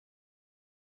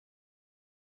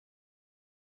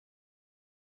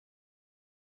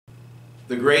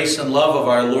The grace and love of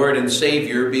our Lord and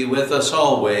Savior be with us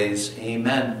always.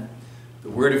 Amen. The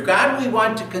Word of God we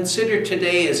want to consider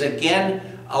today is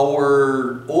again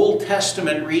our Old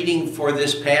Testament reading for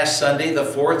this past Sunday, the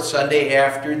fourth Sunday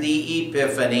after the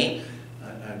Epiphany.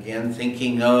 Again,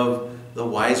 thinking of the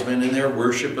wise men in their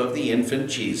worship of the infant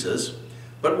Jesus.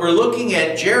 But we're looking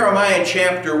at Jeremiah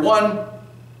chapter 1,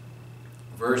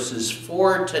 verses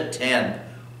 4 to 10,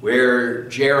 where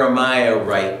Jeremiah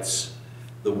writes,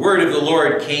 "The word of the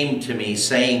Lord came to me,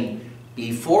 saying,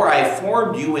 Before I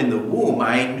formed you in the womb,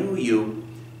 I knew you.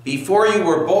 Before you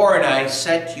were born, I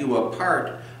set you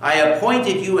apart. I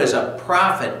appointed you as a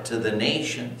prophet to the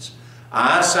nations.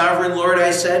 Ah, sovereign Lord,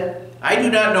 I said, I do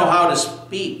not know how to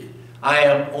speak. I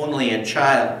am only a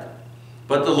child.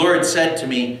 But the Lord said to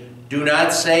me, Do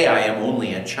not say I am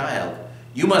only a child.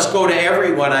 You must go to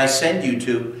everyone I send you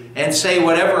to and say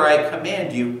whatever I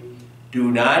command you.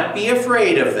 Do not be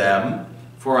afraid of them,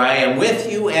 for I am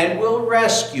with you and will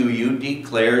rescue you,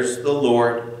 declares the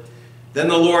Lord. Then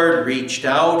the Lord reached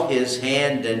out his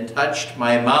hand and touched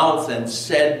my mouth and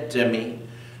said to me,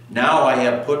 Now I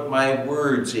have put my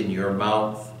words in your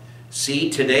mouth.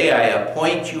 See, today I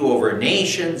appoint you over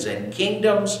nations and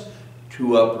kingdoms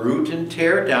to uproot and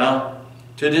tear down,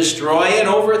 to destroy and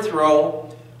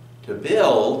overthrow, to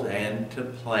build and to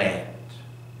plant."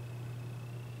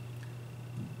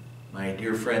 My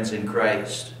dear friends in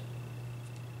Christ,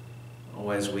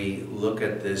 as we look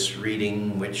at this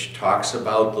reading which talks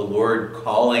about the Lord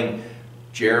calling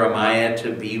Jeremiah to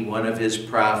be one of his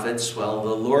prophets, well,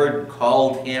 the Lord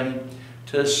called him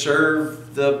to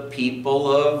serve the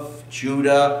people of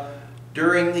Judah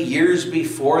during the years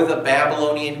before the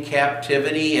Babylonian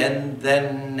captivity, and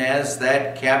then as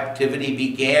that captivity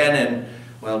began and,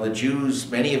 well,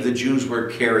 many of the Jews were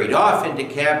carried off into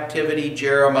captivity,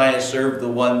 Jeremiah served the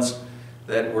ones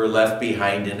that were left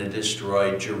behind in a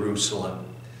destroyed Jerusalem.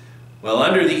 Well,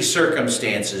 under these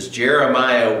circumstances,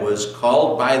 Jeremiah was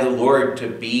called by the Lord to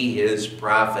be his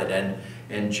prophet,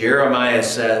 and Jeremiah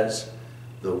says,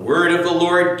 "The word of the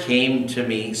Lord came to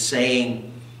me,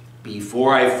 saying,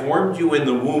 Before I formed you in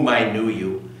the womb, I knew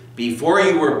you. Before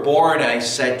you were born, I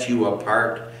set you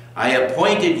apart. I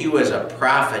appointed you as a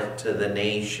prophet to the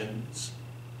nations."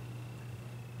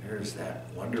 There's that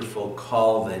wonderful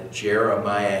call that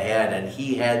Jeremiah had, and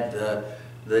he had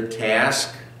the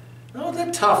task, the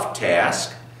tough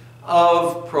task,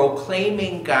 of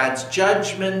proclaiming God's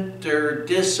judgment or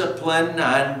discipline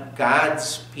on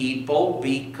God's people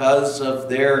because of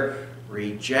their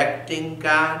rejecting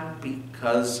God,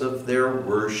 because of their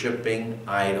worshiping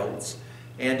idols.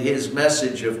 And his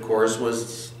message, of course,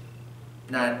 was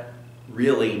not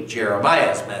really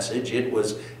Jeremiah's message. It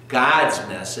was God's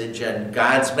message, and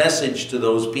God's message to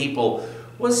those people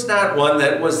was not one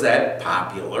that was that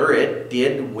popular. It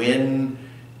did win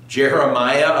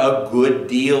Jeremiah a good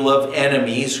deal of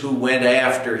enemies who went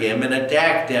after him and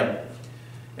attacked him.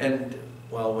 And,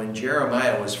 well, when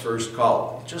Jeremiah was first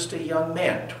called, just a young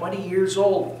man, 20 years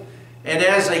old, and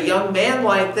as a young man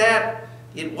like that,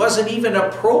 it wasn't even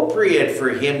appropriate for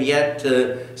him yet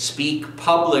to speak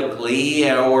publicly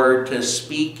or to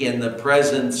speak in the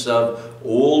presence of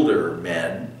older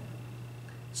men.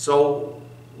 So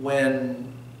when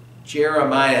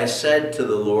Jeremiah said to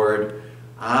the Lord,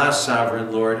 "Ah,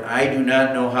 sovereign Lord, I do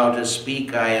not know how to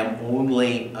speak. I am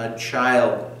only a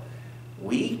child,"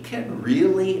 we can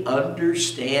really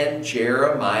understand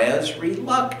Jeremiah's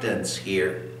reluctance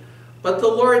here. But the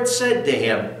Lord said to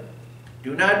him,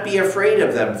 "Do not be afraid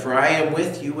of them, for I am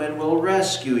with you and will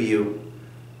rescue you."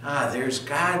 There's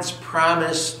God's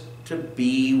promise to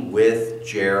be with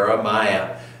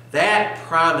Jeremiah. That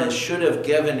promise should have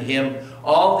given him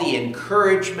all the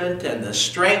encouragement and the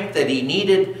strength that he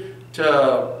needed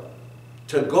to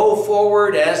go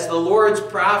forward as the Lord's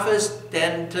prophet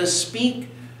and to speak,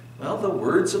 well, the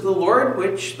words of the Lord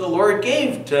which the Lord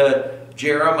gave to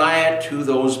Jeremiah to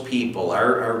those people.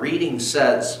 Our reading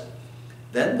says,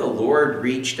 "Then the Lord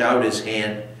reached out his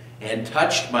hand and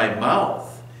touched my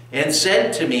mouth and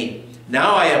said to me,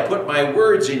 Now I have put my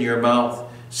words in your mouth.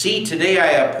 See, today I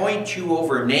appoint you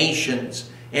over nations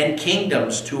and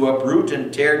kingdoms to uproot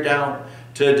and tear down,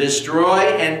 to destroy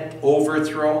and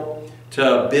overthrow,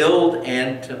 to build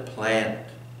and to plant."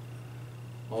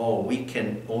 Oh, we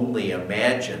can only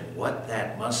imagine what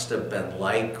that must have been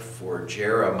like for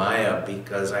Jeremiah,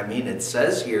 because, it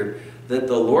says here that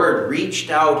the Lord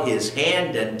reached out his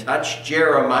hand and touched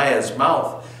Jeremiah's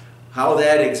mouth. How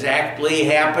that exactly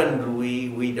happened,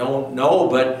 we don't know,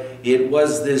 but it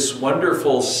was this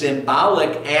wonderful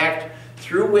symbolic act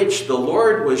through which the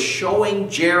Lord was showing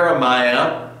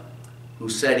Jeremiah, who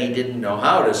said he didn't know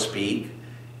how to speak,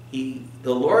 The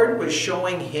Lord was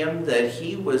showing him that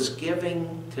he was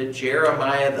giving to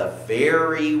Jeremiah the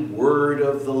very word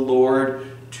of the Lord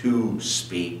to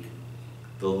speak.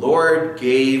 The Lord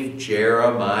gave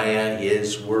Jeremiah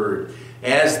his word.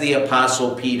 As the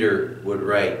Apostle Peter would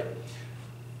write,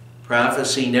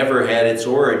 prophecy never had its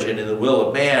origin in the will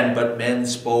of man, but men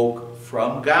spoke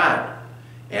from God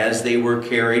as they were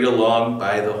carried along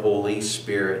by the Holy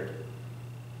Spirit.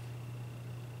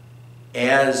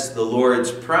 As the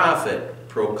Lord's prophet,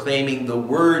 proclaiming the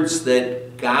words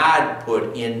that God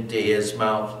put into his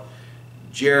mouth,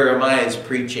 Jeremiah's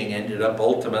preaching ended up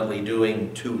ultimately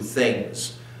doing two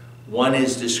things. One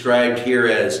is described here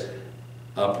as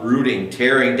uprooting,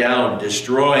 tearing down,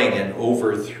 destroying, and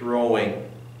overthrowing.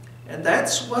 And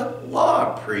that's what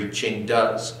law preaching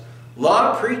does.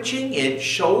 Law preaching, it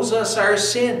shows us our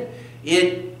sin.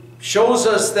 It shows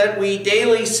us that we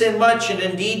daily sin much and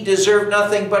indeed deserve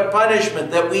nothing but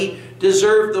punishment, that we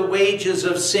deserve the wages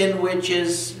of sin, which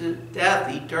is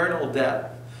death, eternal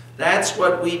death. That's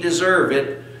what we deserve.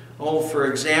 It, for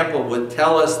example, would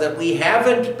tell us that we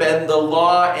haven't been the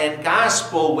law and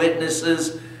gospel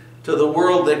witnesses to the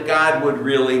world that God would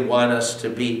really want us to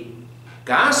be.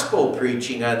 Gospel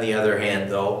preaching, on the other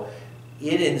hand, though,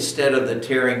 it, instead of the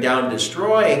tearing down,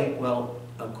 destroying, well,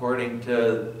 according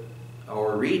to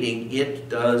our reading, it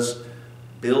does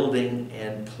building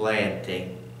and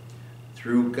planting.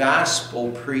 Through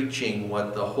gospel preaching,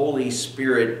 what the Holy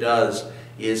Spirit does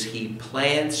is he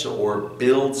plants or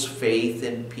builds faith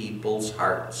in people's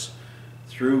hearts.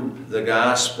 Through the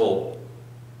gospel,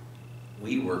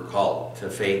 we were called to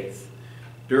faith.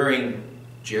 During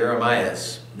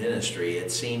Jeremiah's ministry,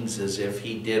 it seems as if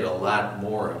he did a lot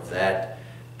more of that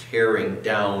tearing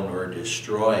down or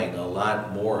destroying, a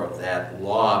lot more of that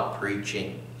law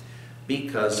preaching,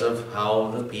 because of how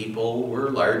the people were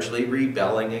largely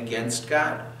rebelling against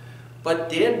God. But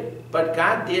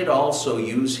God did also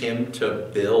use him to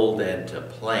build and to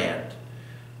plant.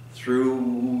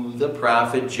 Through the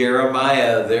prophet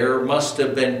Jeremiah, there must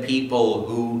have been people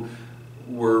who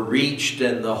were reached,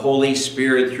 and the Holy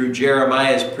Spirit, through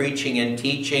Jeremiah's preaching and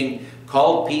teaching,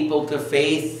 called people to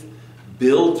faith,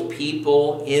 built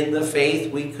people in the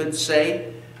faith, we could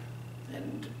say.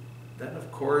 And then,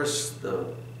 of course, the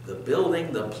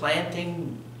building, the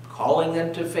planting, calling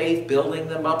them to faith, building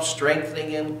them up,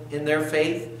 strengthening them in their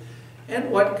faith. And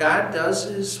what God does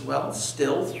is, well,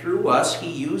 still through us,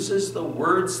 he uses the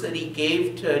words that he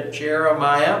gave to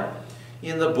Jeremiah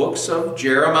in the books of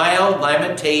Jeremiah,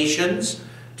 Lamentations,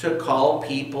 to call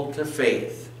people to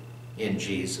faith in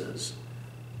Jesus.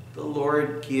 The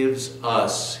Lord gives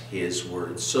us his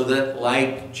words so that,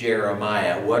 like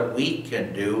Jeremiah, what we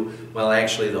can do, well,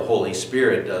 actually the Holy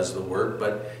Spirit does the work,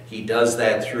 but he does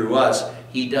that through us.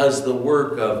 He does the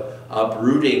work of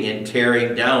uprooting and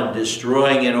tearing down,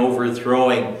 destroying and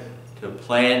overthrowing, to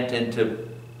plant and to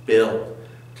build,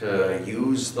 to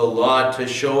use the law to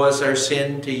show us our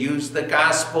sin, to use the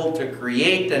gospel to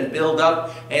create and build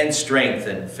up and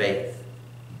strengthen faith.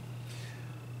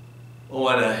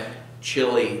 On a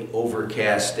chilly,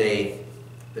 overcast day,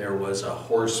 there was a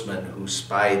horseman who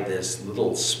spied this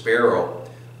little sparrow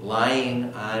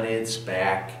lying on its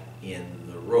back in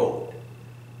the road.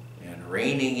 And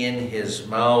reining in his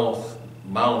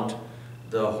mount,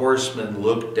 the horseman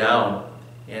looked down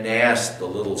and asked the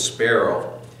little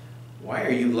sparrow, "Why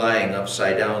are you lying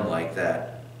upside down like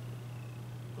that?"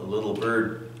 The little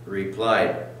bird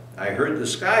replied, "I heard the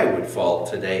sky would fall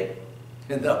today."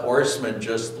 And the horseman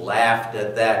just laughed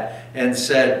at that and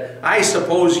said, "I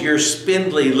suppose your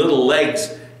spindly little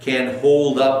legs can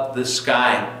hold up the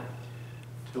sky."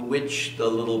 To which the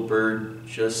little bird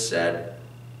just said,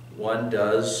 "One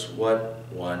does what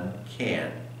one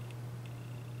can."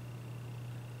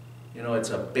 You know, it's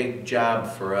a big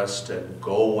job for us to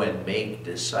go and make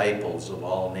disciples of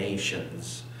all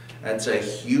nations. That's a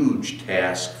huge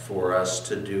task for us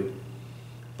to do.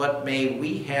 But may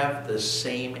we have the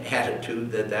same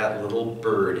attitude that that little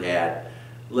bird had.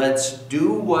 Let's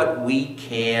do what we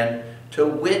can to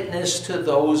witness to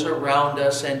those around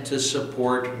us and to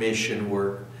support mission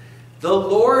work. The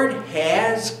Lord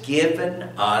has given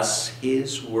us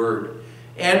his word.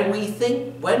 And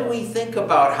when we think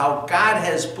about how God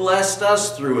has blessed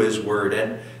us through his word,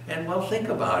 and we'll think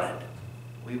about it.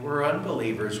 We were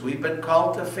unbelievers. We've been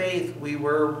called to faith. We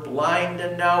were blind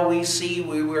and now we see.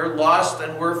 We were lost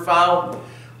and we're found.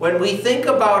 When we think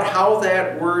about how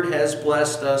that word has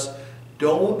blessed us,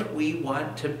 don't we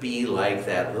want to be like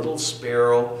that little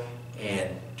sparrow and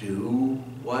do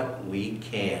what we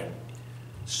can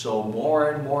so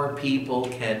more and more people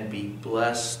can be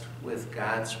blessed with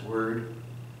God's word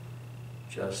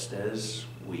just as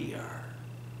we are?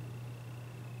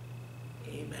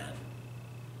 Amen.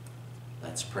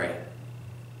 Let's pray.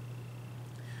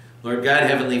 Lord God,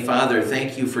 Heavenly Father,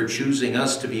 thank you for choosing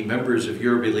us to be members of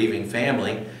your believing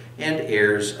family and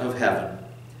heirs of heaven.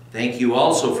 Thank you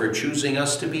also for choosing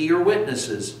us to be your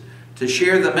witnesses, to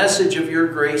share the message of your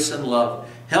grace and love.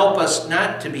 Help us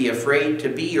not to be afraid to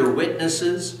be your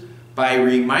witnesses by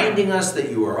reminding us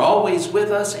that you are always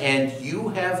with us and you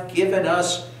have given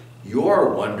us your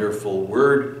wonderful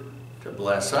word to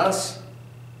bless us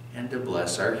and to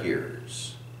bless our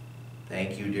hearers.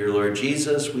 Thank you, dear Lord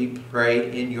Jesus. We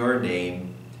pray in your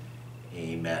name.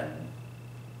 Amen.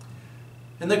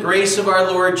 And the grace of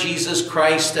our Lord Jesus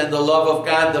Christ and the love of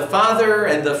God the Father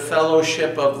and the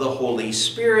fellowship of the Holy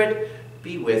Spirit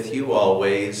be with you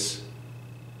always.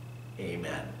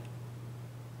 Amen.